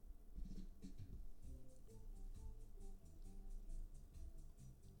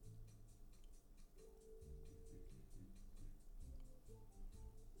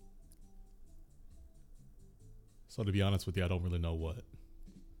So to be honest with you, I don't really know what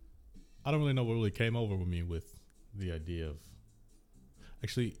really came over with me with the idea of.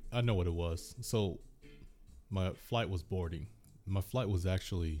 Actually, I know what it was. So my flight was boarding. My flight was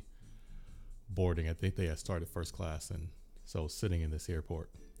actually boarding. I think they had started first class, and so I was sitting in this airport,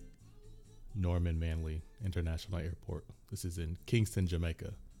 Norman Manley International Airport. This is in Kingston,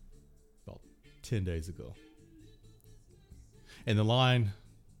 Jamaica, about 10 days ago. And the line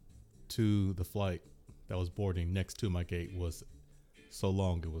to the flight that was boarding next to my gate was so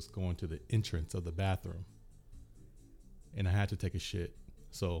long it was going to the entrance of the bathroom. And I had to take a shit.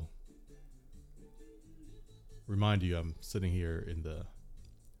 So, remind you, I'm sitting here in the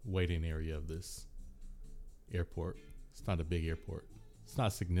waiting area of this airport. It's not a big airport. It's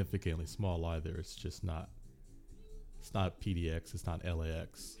not significantly small either. It's just not. It's not PDX. It's not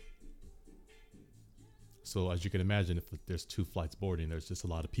LAX. So as you can imagine, if there's two flights boarding, there's just a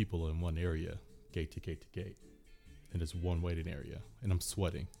lot of people in one area, gate to gate to gate. And there's one waiting area. And I'm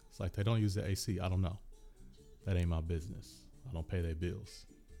sweating. It's like they don't use the AC. I don't know. That ain't my business. I don't pay their bills.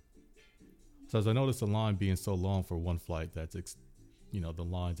 So as I noticed the line being so long for one flight, that's the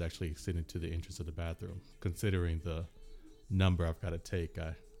line's actually extending to the entrance of the bathroom. Considering the number I've got to take,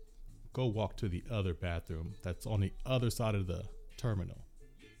 I go walk to the other bathroom that's on the other side of the terminal.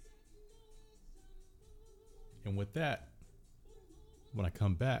 And with that, when I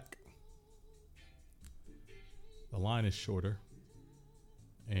come back, the line is shorter,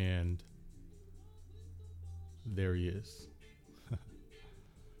 and there he is.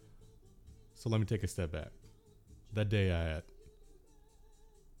 So let me take a step back. That day I had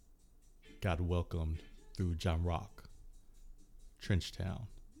got welcomed through Jamrock, Trenchtown.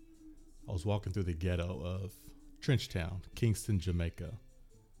 I was walking through the ghetto of Trenchtown, Kingston, Jamaica.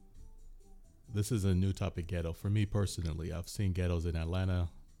 This is a new type of ghetto. For me personally, I've seen ghettos in Atlanta,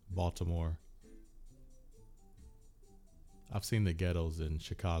 Baltimore. I've seen the ghettos in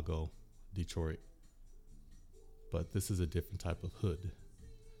Chicago, Detroit. But this is a different type of hood.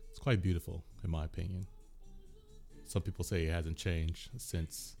 It's quite beautiful, in my opinion. Some people say it hasn't changed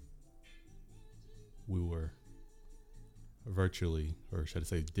since we were virtually, or should I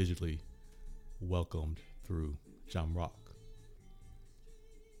say digitally, welcomed through Jamrock.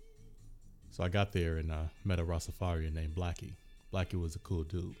 So I got there and met a Rastafarian named Blackie. Blackie was a cool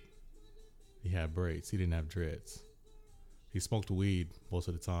dude. He had braids. He didn't have dreads. He smoked weed most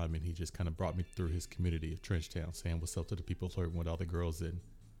of the time, and he just kind of brought me through his community of Trenchtown, saying what's up to the people, flirting with all the girls. And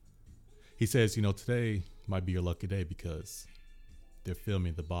he says, today might be your lucky day because they're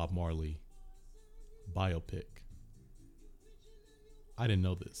filming the Bob Marley biopic. I didn't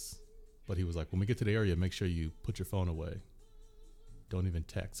know this, but he was like, when we get to the area, make sure you put your phone away. Don't even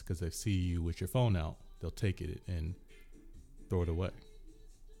text, because they see you with your phone out, they'll take it and throw it away.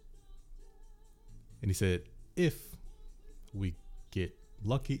 And he said, if we get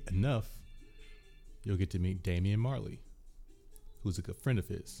lucky enough, you'll get to meet Damian Marley, who's a good friend of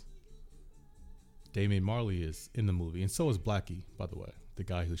his. Damian Marley is in the movie, and so is Blackie, by the way, the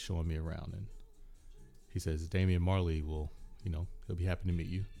guy who's showing me around. And he says Damian Marley will, he'll be happy to meet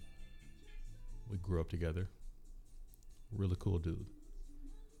you. We grew up together. Really cool dude.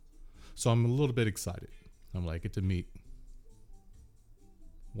 So I'm a little bit excited. I'm like, I get to meet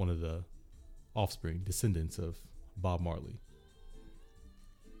one of the offspring, descendants of Bob Marley.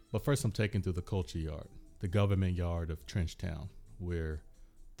 But first I'm taken through the culture yard, the government yard of Trenchtown, where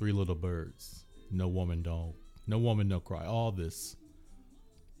three little birds, no woman, no cry. All this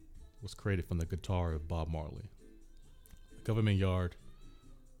was created from the guitar of Bob Marley. The government yard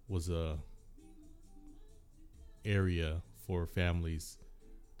was a area for families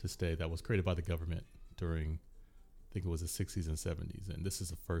to stay that was created by the government during, I think it was the 60s and 70s. And this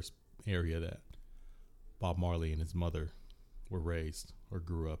is the first area that Bob Marley and his mother were raised or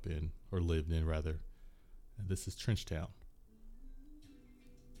grew up in, or lived in rather. And this is Trenchtown.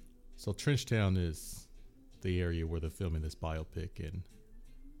 So Trenchtown is the area where they're filming this biopic. And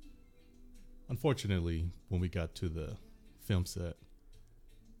unfortunately, when we got to the film set,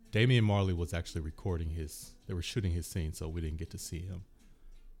 Damian Marley was actually they were shooting his scene, so we didn't get to see him.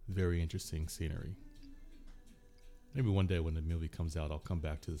 Very interesting scenery. Maybe one day when the movie comes out, I'll come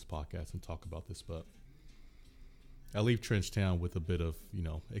back to this podcast and talk about this, but I leave Trenchtown with a bit of,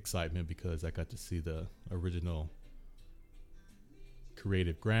 excitement because I got to see the original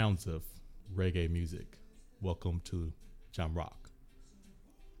creative grounds of reggae music. Welcome to Jamrock.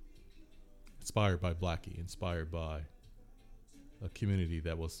 Inspired by Blackie, inspired by a community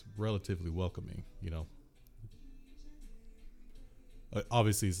that was relatively welcoming,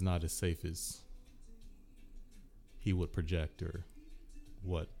 Obviously, it's not as safe as he would project or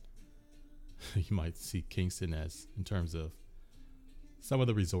what you might see Kingston as in terms of some of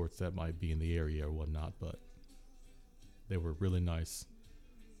the resorts that might be in the area or whatnot, but they were really nice.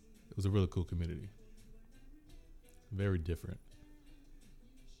 It was a really cool community. Very different.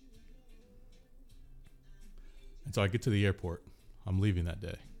 And so I get to the airport. I'm leaving that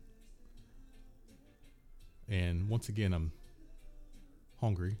day. And once again, I'm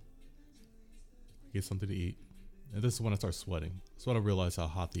hungry. I get something to eat. And this is when I start sweating. That's when I realize how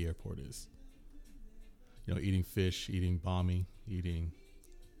hot the airport is. You know, eating fish, eating bami, eating...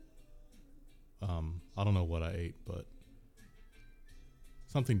 I don't know what I ate, but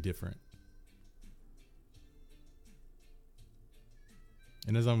something different.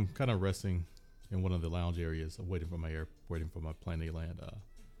 And as I'm kind of resting in one of the lounge areas, I'm waiting for my plane to land.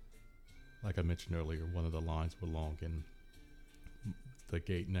 Like I mentioned earlier, one of the lines were long, and the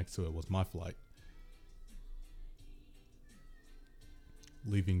gate next to it was my flight,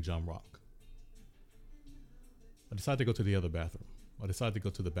 leaving John Rock. I decided to go to the other bathroom. I decided to go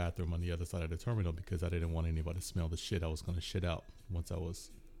to the bathroom on the other side of the terminal because I didn't want anybody to smell the shit I was going to shit out once I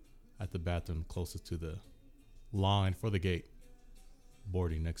was at the bathroom closest to the line for the gate,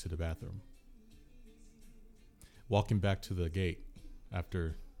 boarding next to the bathroom. Walking back to the gate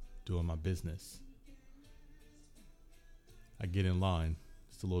after doing my business, I get in line.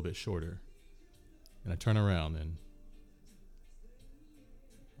 It's a little bit shorter. And I turn around and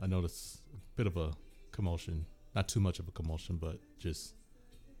I notice a bit of a commotion. Not too much of a commotion, but just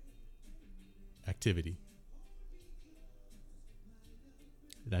activity.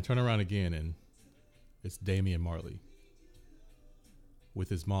 And I turn around again, and it's Damian Marley with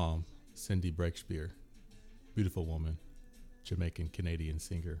his mom, Cindy Breakspear, beautiful woman, Jamaican Canadian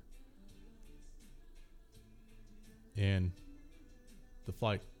singer. And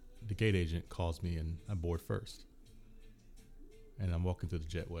the gate agent calls me, and I board first. And I'm walking through the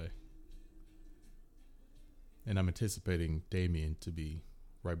jetway. And I'm anticipating Damien to be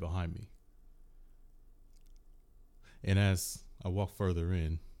right behind me. And as I walk further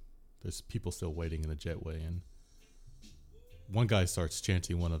in, there's people still waiting in the jetway. And one guy starts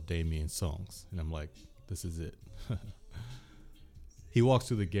chanting one of Damien's songs. And I'm like, this is it. He walks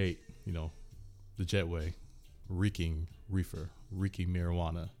through the gate, you know, the jetway, reeking reefer, reeking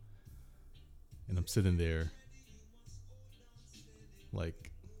marijuana. And I'm sitting there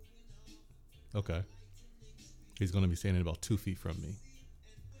like, okay. He's going to be standing about 2 feet from me.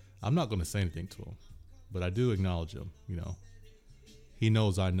 I'm not going to say anything to him, but I do acknowledge him, you know. He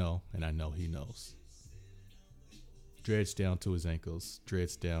knows I know, and I know he knows. Dreads down to his ankles,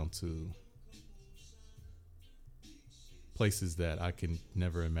 dreads down to places that I can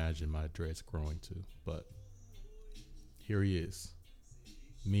never imagine my dreads growing to. But here he is.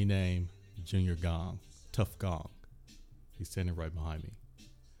 Me name, Junior Gong, Tough Gong. He's standing right behind me.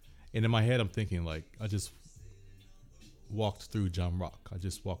 And in my head, I'm thinking like, I just walked through John Rock. I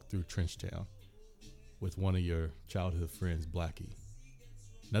just walked through Trenchtown with one of your childhood friends, Blackie.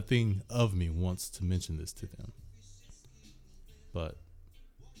 Nothing of me wants to mention this to them. But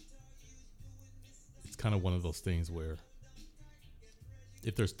it's kind of one of those things where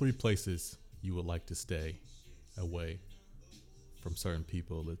if there's 3 places you would like to stay away from certain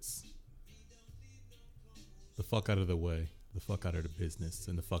people, it's the fuck out of the way, the fuck out of the business,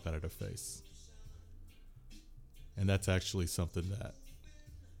 and the fuck out of their face. And that's actually something that,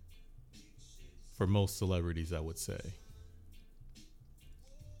 for most celebrities, I would say,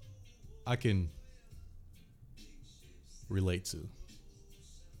 I can relate to.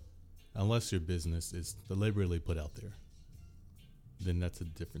 Unless your business is deliberately put out there, then that's a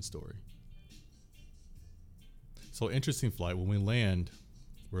different story. So, interesting flight. When we land,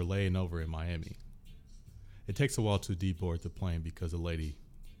 we're laying over in Miami. It takes a while to deboard the plane because a lady,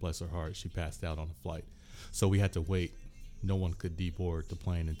 bless her heart, she passed out on the flight. So we had to wait. No one could deboard the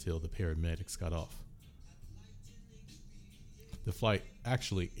plane until the paramedics got off. The flight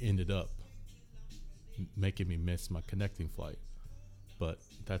actually ended up making me miss my connecting flight, but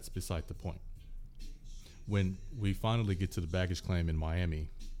that's beside the point. When we finally get to the baggage claim in Miami,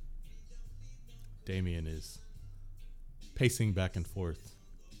 Damien is pacing back and forth,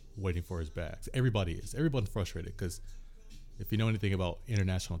 waiting for his bags. Everybody is. Everyone's frustrated because if you know anything about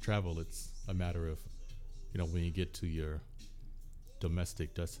international travel, it's a matter of, you know, when you get to your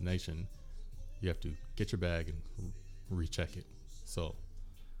domestic destination, you have to get your bag and recheck it. So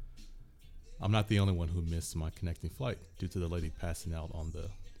I'm not the only one who missed my connecting flight due to the lady passing out on the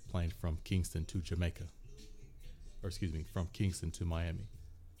plane from Kingston to Jamaica. Or excuse me, from Kingston to Miami.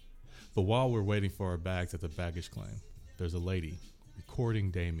 But while we're waiting for our bags at the baggage claim, there's a lady recording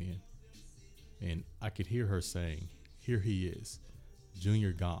Damien. And I could hear her saying, "Here he is,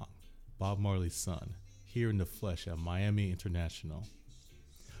 Junior Gong, Bob Marley's son, here in the flesh at Miami International.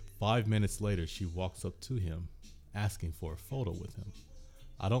 5 minutes later, she walks up to him, asking for a photo with him.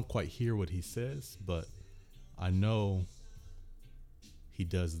 I don't quite hear what he says, but I know he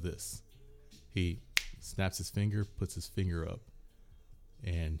does this. He snaps his finger, puts his finger up,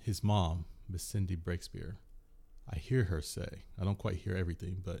 and his mom, Miss Cindy Breakspear, I hear her say, I don't quite hear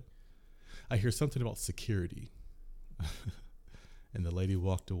everything, but I hear something about security. And the lady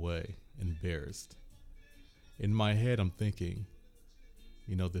walked away, embarrassed. In my head, I'm thinking,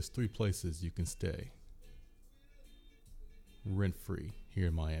 there's 3 places you can stay rent-free here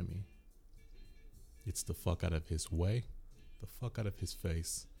in Miami. It's the fuck out of his way, the fuck out of his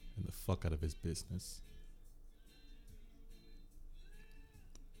face, and the fuck out of his business.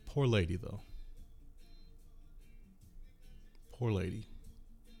 Poor lady, though. Poor lady.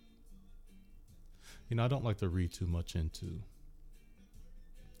 I don't like to read too much into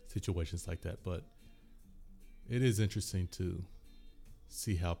situations like that, but it is interesting to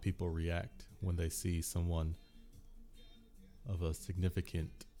see how people react when they see someone of a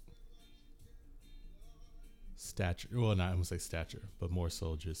significant stature. Well, not I won't say stature, but more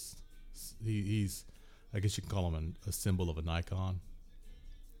so just he's, I guess you can call him a symbol of an icon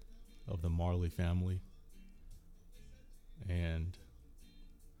of the Marley family, and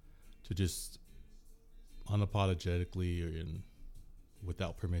to just unapologetically and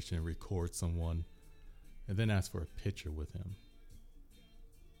without permission record someone and then ask for a picture with him.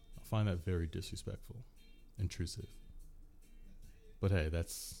 I find that very disrespectful, intrusive. But hey,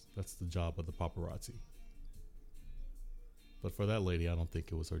 that's the job of the paparazzi. But for that lady, I don't think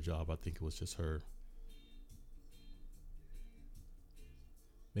it was her job. I think it was just her.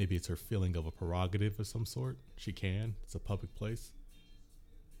 Maybe it's her feeling of a prerogative of some sort. She can. It's a public place.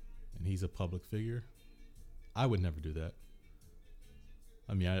 And he's a public figure. I would never do that.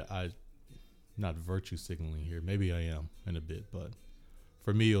 I mean, I not virtue signaling here. Maybe I am in a bit, but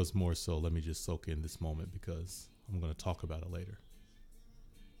for me, it was more so, let me just soak in this moment because I'm going to talk about it later.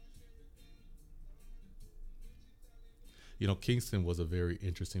 Kingston was a very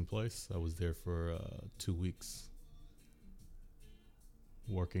interesting place. I was there for 2 weeks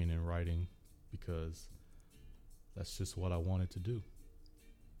working and writing because that's just what I wanted to do.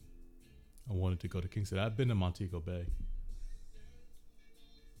 I wanted to go to Kingston. I've been to Montego Bay.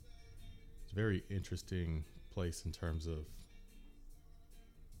 It's a very interesting place in terms of,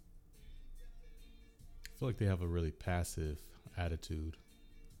 I feel like they have a really passive attitude.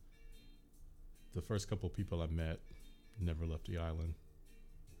 The first couple of people I met never left the island.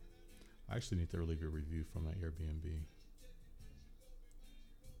 I actually need to really good review from my Airbnb.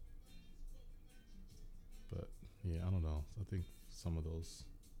 But yeah, I don't know. I think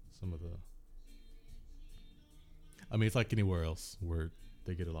I mean, it's like anywhere else where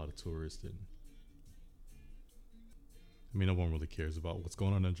they get a lot of tourists, and I mean, no one really cares about what's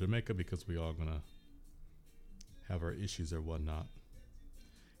going on in Jamaica because we all gonna have our issues or whatnot.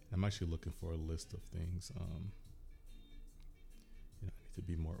 I'm actually looking for a list of things. I need to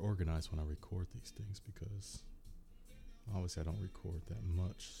be more organized when I record these things because obviously I don't record that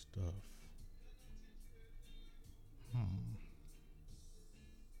much stuff.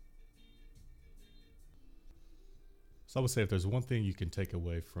 So I would say if there's one thing you can take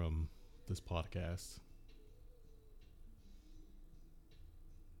away from this podcast,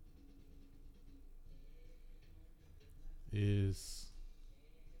 is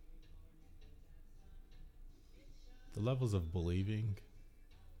the levels of believing,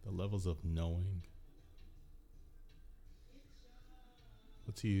 the levels of knowing.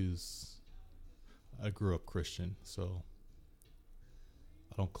 Let's use, I grew up Christian, so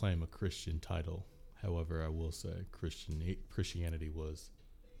I don't claim a Christian title. However, I will say Christianity was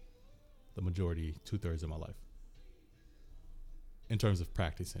the majority, 2/3 of my life in terms of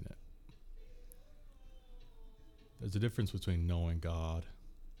practicing it. There's a difference between knowing God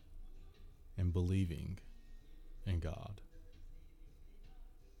and believing in God.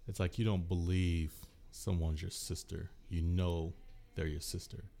 It's like you don't believe someone's your sister. You know they're your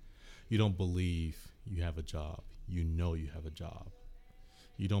sister. You don't believe you have a job. You know you have a job.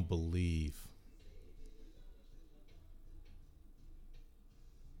 You don't believe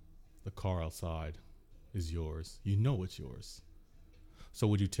the car outside is yours. You know it's yours. So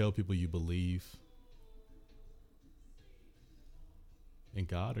would you tell people you believe in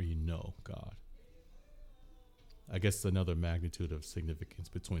God or you know God? I guess another magnitude of significance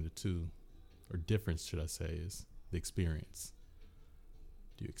between the two, or difference should I say, is the experience.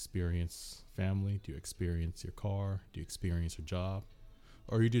 Do you experience family? Do you experience your car? Do you experience your job?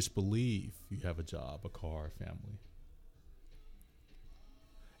 Or you just believe you have a job, a car, a family?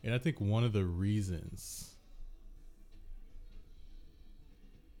 And I think one of the reasons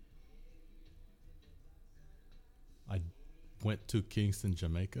I went to Kingston,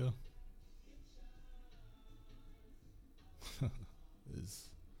 Jamaica is,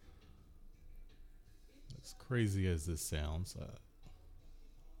 as crazy as this sounds, I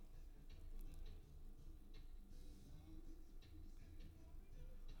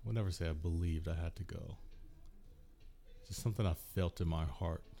would never say I believed I had to go. Just something I felt in my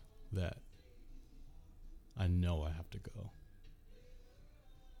heart that I know I have to go.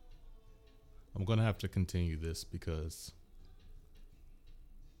 I'm going to have to continue this because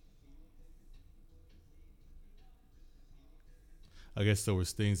I guess there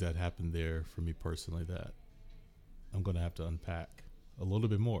was things that happened there for me personally that I'm going to have to unpack a little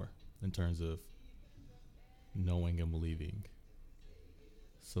bit more in terms of knowing and believing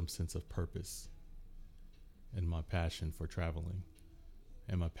some sense of purpose and my passion for traveling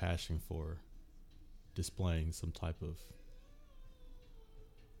and my passion for displaying some type of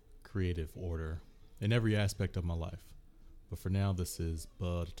creative order in every aspect of my life. But for now, this is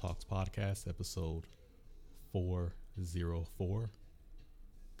Bud Talks Podcast, episode 404.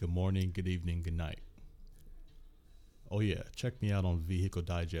 Good morning, good evening, good night. Oh yeah, check me out on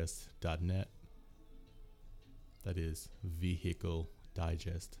vehicledigest.net. That is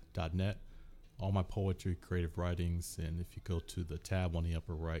vehicledigest.net. All my poetry, creative writings, and if you go to the tab on the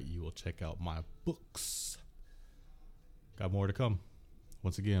upper right, you will check out my books. Got more to come.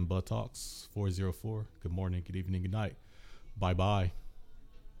 Once again, Bud Talks 404. Good morning, good evening, good night. Bye bye.